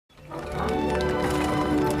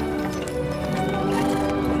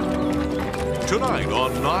Tonight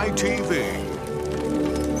on Night TV,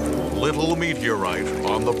 Little Meteorite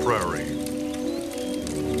on the Prairie.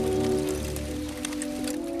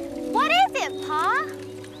 What is it, Pa?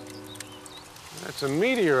 That's a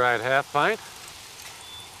meteorite, half-pint.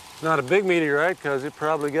 It's not a big meteorite because it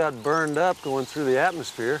probably got burned up going through the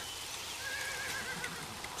atmosphere.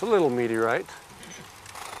 It's a little meteorite.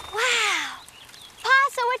 Wow. Pa,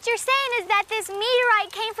 so what you're saying is that this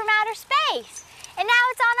meteorite came from outer space, and now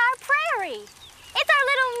it's on our prairie. It's our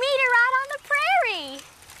little meteorite on the prairie.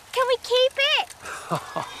 Can we keep it?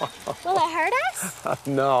 Will it hurt us?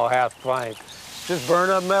 No, half-pint. Just burn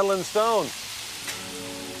up metal and stone.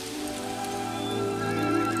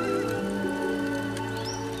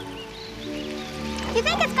 You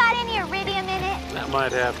think it's got any iridium in it? That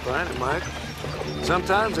might half-pint, it might.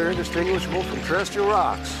 Sometimes they're indistinguishable from terrestrial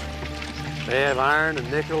rocks. They have iron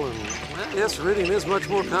and nickel, and well, yes, iridium is much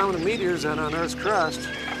more common in meteors than on Earth's crust,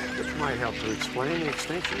 which might help to explain the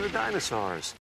extinction of the dinosaurs.